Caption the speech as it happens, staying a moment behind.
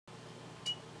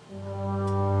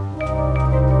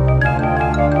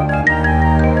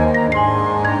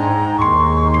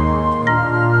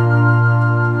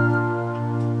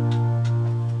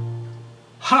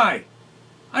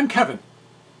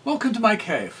my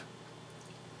cave.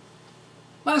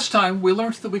 Last time we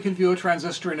learned that we can view a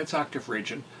transistor in its octave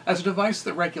region as a device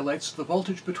that regulates the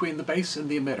voltage between the base and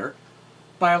the emitter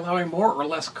by allowing more or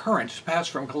less current to pass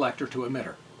from collector to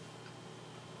emitter.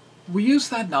 We use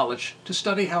that knowledge to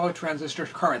study how a transistor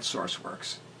current source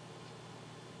works.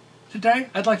 Today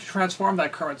I'd like to transform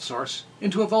that current source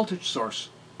into a voltage source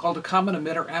called a common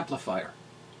emitter amplifier.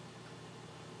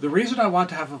 The reason I want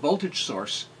to have a voltage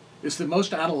source is that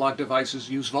most analog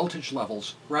devices use voltage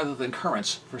levels rather than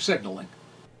currents for signaling.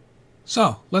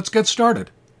 So, let's get started.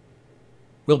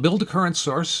 We'll build a current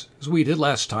source as we did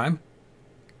last time,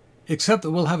 except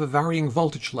that we'll have a varying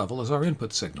voltage level as our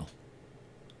input signal.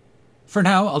 For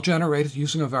now, I'll generate it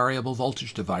using a variable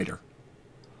voltage divider.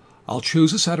 I'll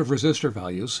choose a set of resistor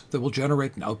values that will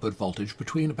generate an output voltage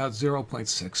between about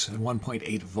 0.6 and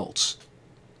 1.8 volts.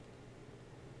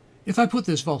 If I put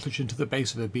this voltage into the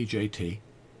base of a BJT,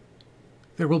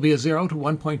 there will be a 0 to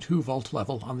 1.2 volt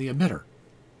level on the emitter.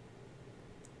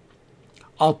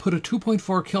 I'll put a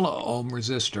 2.4 kilo ohm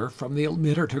resistor from the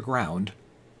emitter to ground.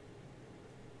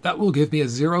 That will give me a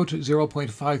 0 to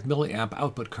 0.5 milliamp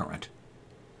output current.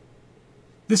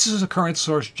 This is a current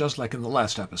source just like in the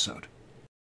last episode.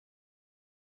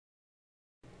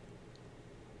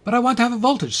 But I want to have a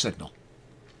voltage signal.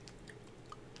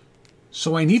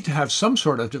 So I need to have some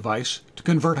sort of device to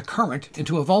convert a current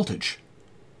into a voltage.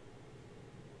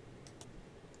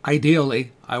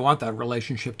 Ideally, I want that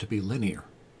relationship to be linear.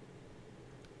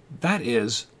 That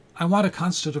is, I want a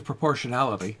constant of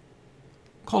proportionality,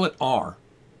 call it R,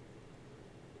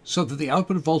 so that the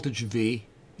output voltage V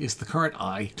is the current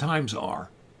I times R,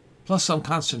 plus some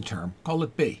constant term, call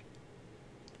it B.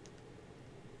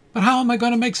 But how am I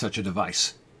going to make such a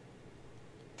device?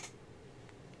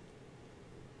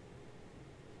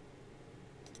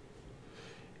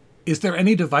 Is there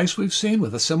any device we've seen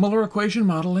with a similar equation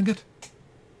modeling it?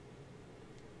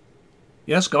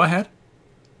 Yes, go ahead.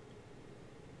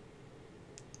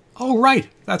 Oh, right,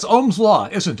 that's Ohm's law,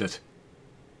 isn't it?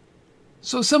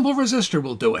 So a simple resistor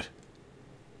will do it.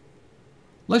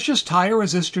 Let's just tie a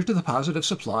resistor to the positive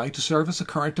supply to serve as a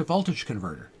current to voltage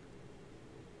converter.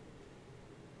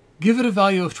 Give it a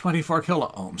value of 24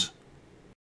 kilo ohms.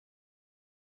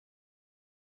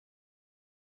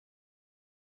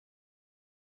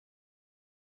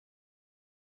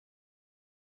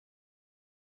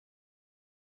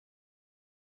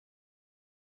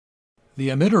 The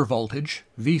emitter voltage,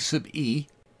 V sub E,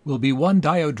 will be one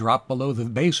diode drop below the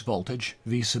base voltage,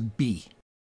 V sub B.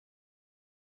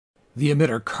 The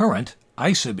emitter current,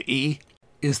 I sub E,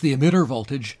 is the emitter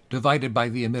voltage divided by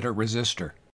the emitter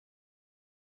resistor.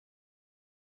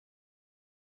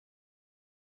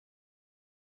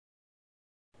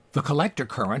 The collector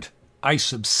current, I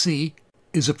sub C,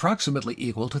 is approximately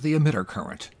equal to the emitter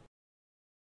current.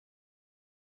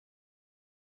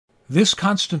 This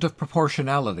constant of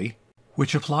proportionality,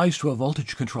 which applies to a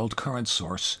voltage-controlled current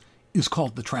source, is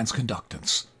called the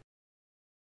transconductance.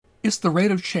 It's the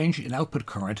rate of change in output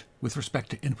current with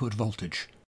respect to input voltage.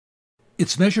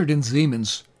 It's measured in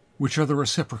Siemens, which are the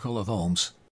reciprocal of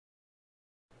ohms.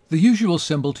 The usual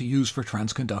symbol to use for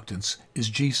transconductance is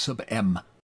G sub M.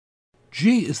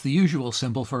 G is the usual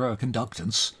symbol for a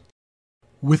conductance,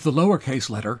 with the lowercase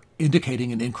letter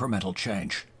indicating an incremental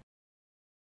change.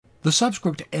 The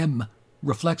subscript M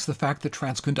reflects the fact that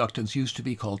transconductance used to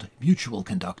be called mutual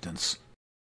conductance.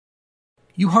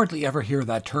 You hardly ever hear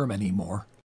that term anymore,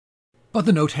 but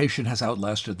the notation has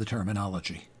outlasted the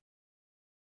terminology.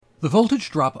 The voltage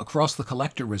drop across the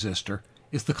collector resistor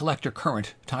is the collector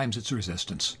current times its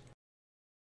resistance.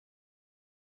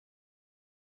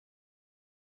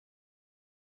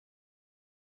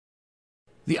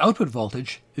 The output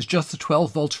voltage is just the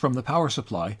 12 volts from the power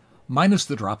supply minus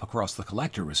the drop across the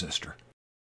collector resistor,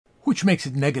 which makes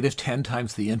it negative 10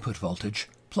 times the input voltage,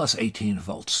 plus 18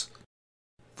 volts.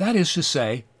 That is to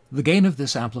say, the gain of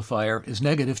this amplifier is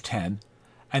negative 10,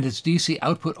 and its DC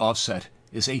output offset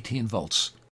is 18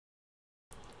 volts.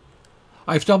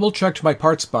 I've double-checked my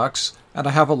parts box, and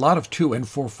I have a lot of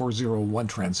 2N4401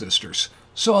 transistors,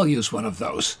 so I'll use one of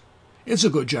those. It's a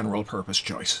good general-purpose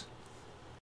choice.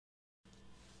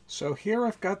 So here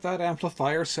I've got that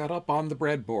amplifier set up on the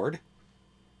breadboard.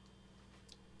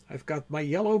 I've got my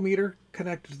yellow meter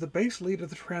connected to the base lead of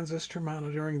the transistor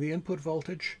monitoring the input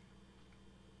voltage,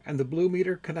 and the blue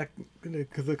meter connected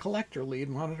to the collector lead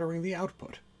monitoring the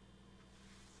output.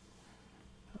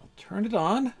 I'll turn it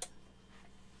on,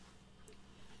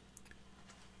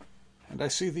 and I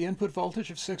see the input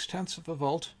voltage of 0.6 of a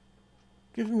volt,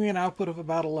 giving me an output of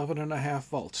about 11.5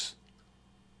 volts.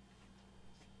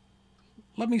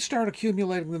 Let me start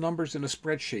accumulating the numbers in a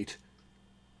spreadsheet.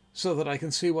 so that I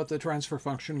can see what the transfer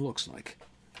function looks like.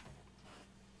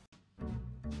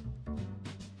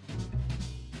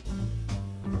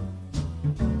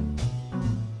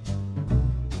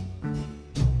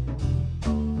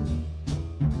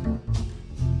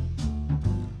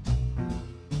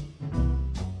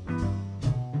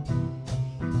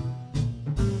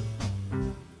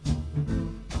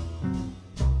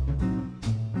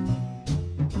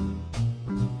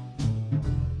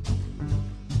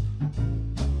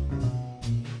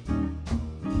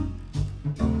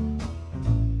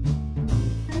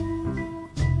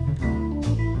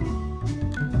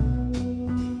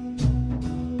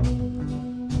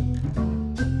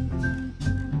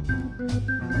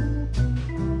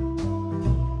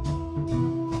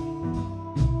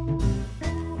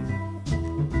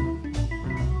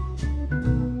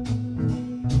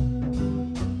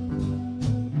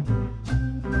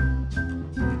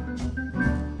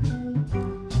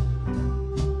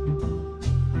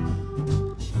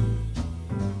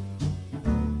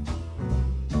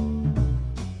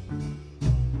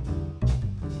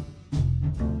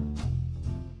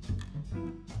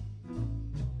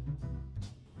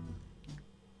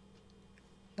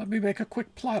 Let me make a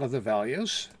quick plot of the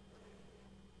values.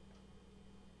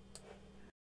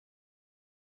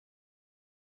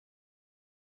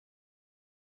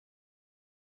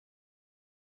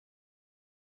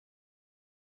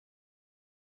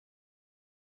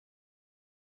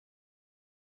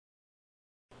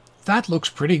 That looks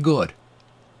pretty good.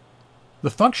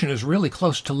 The function is really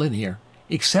close to linear,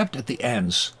 except at the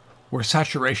ends, where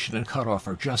saturation and cutoff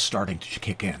are just starting to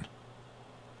kick in.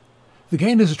 The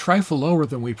gain is a trifle lower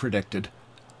than we predicted,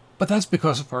 but that's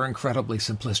because of our incredibly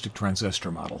simplistic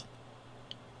transistor model.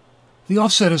 The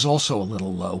offset is also a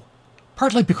little low,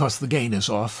 partly because the gain is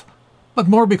off, but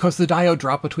more because the diode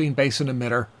drop between base and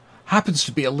emitter happens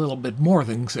to be a little bit more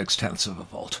than 0.6 of a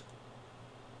volt.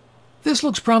 This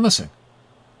looks promising.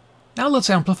 Now let's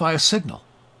amplify a signal.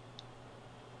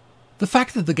 The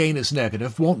fact that the gain is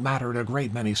negative won't matter in a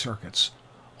great many circuits.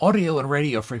 Audio and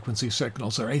radio frequency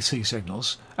signals are AC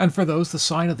signals, and for those the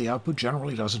sign of the output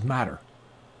generally doesn't matter.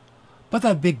 But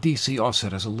that big DC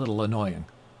offset is a little annoying.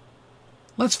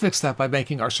 Let's fix that by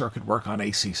making our circuit work on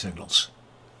AC signals.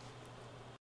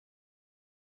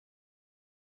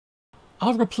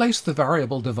 I'll replace the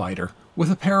variable divider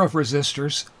with a pair of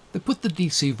resistors that put the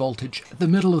DC voltage at the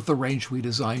middle of the range we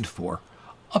designed for,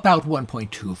 about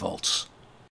 1.2 volts.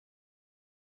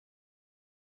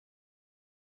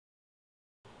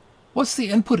 What's the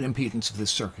input impedance of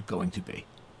this circuit going to be?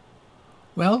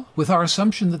 Well, with our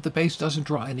assumption that the base doesn't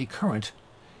draw any current,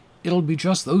 it'll be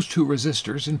just those two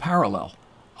resistors in parallel,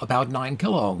 about 9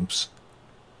 kiloohms.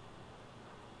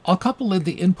 I'll couple in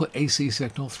the input AC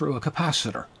signal through a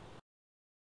capacitor.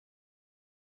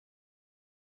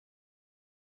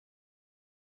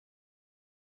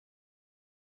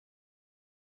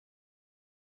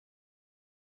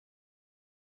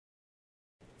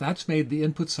 That's made the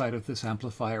input side of this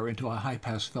amplifier into a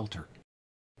high-pass filter.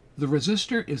 The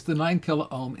resistor is the 9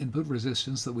 kiloohm input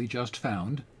resistance that we just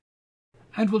found,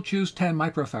 and we'll choose 10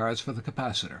 microfarads for the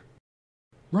capacitor.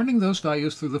 Running those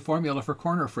values through the formula for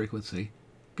corner frequency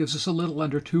gives us a little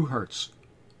under 2 Hz,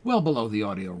 well below the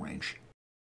audio range.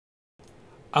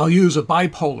 I'll use a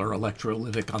bipolar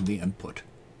electrolytic on the input.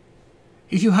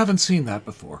 If you haven't seen that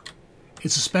before,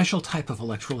 it's a special type of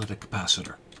electrolytic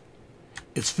capacitor.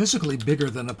 It's physically bigger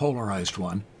than a polarized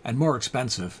one and more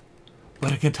expensive,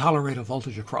 but it can tolerate a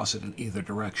voltage across it in either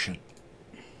direction.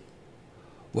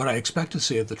 What I expect to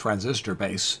see at the transistor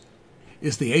base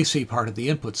is the AC part of the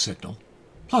input signal,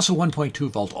 plus a 1.2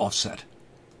 volt offset.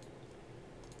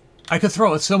 I could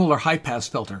throw a similar high-pass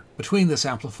filter between this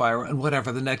amplifier and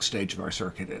whatever the next stage of our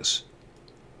circuit is.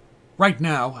 Right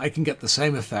now, I can get the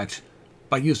same effect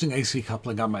by using AC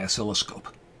coupling on my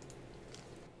oscilloscope.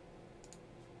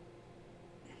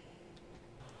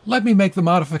 Let me make the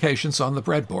modifications on the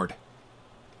breadboard.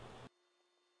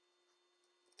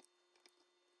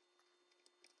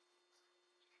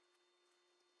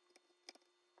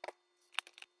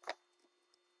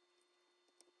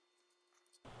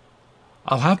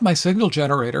 I'll have my signal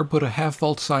generator put a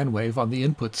half-volt sine wave on the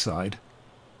input side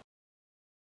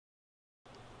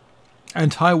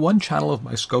and tie one channel of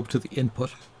my scope to the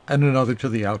input and another to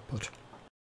the output.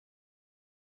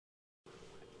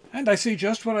 And I see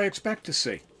just what I expect to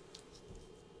see.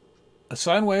 A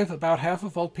sine wave about half a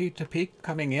volt peak to peak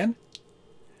coming in,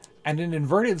 and an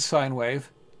inverted sine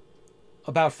wave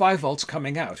about 5 volts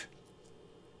coming out.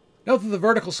 Note that the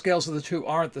vertical scales of the two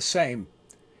aren't the same.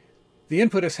 The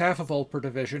input is half a volt per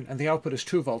division, and the output is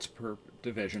 2 volts per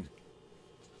division.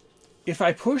 If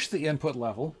I push the input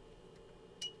level,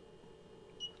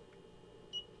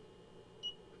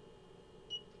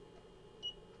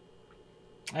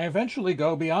 I eventually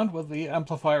go beyond what the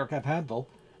amplifier can handle,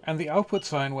 and the output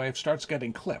sine wave starts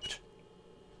getting clipped.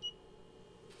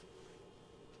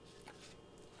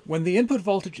 When the input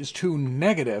voltage is too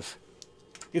negative,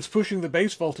 it's pushing the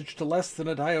base voltage to less than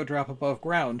a diode drop above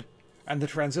ground, and the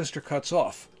transistor cuts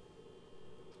off.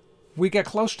 We get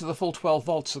close to the full 12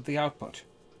 volts at the output.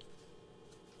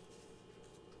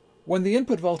 When the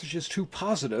input voltage is too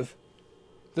positive,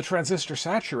 the transistor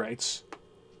saturates.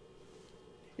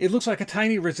 It looks like a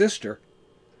tiny resistor,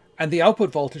 and the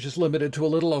output voltage is limited to a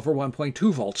little over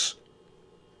 1.2 volts.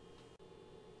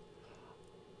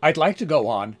 I'd like to go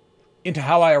on into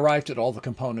how I arrived at all the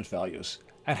component values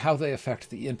and how they affect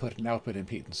the input and output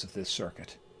impedance of this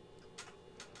circuit.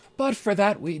 But for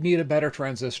that, we need a better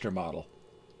transistor model.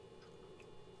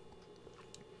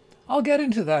 I'll get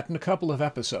into that in a couple of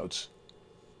episodes.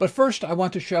 But first, I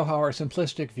want to show how our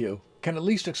simplistic view can at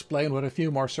least explain what a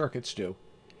few more circuits do,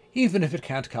 even if it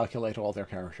can't calculate all their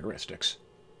characteristics.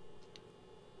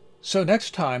 So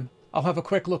next time, I'll have a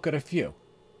quick look at a few: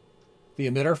 the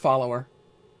emitter follower,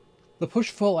 the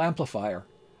push-pull amplifier,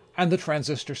 and the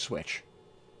transistor switch.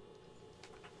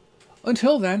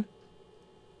 Until then,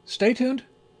 stay tuned,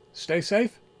 stay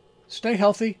safe, stay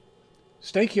healthy,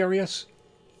 stay curious,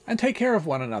 and take care of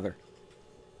one another.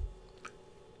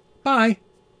 Bye!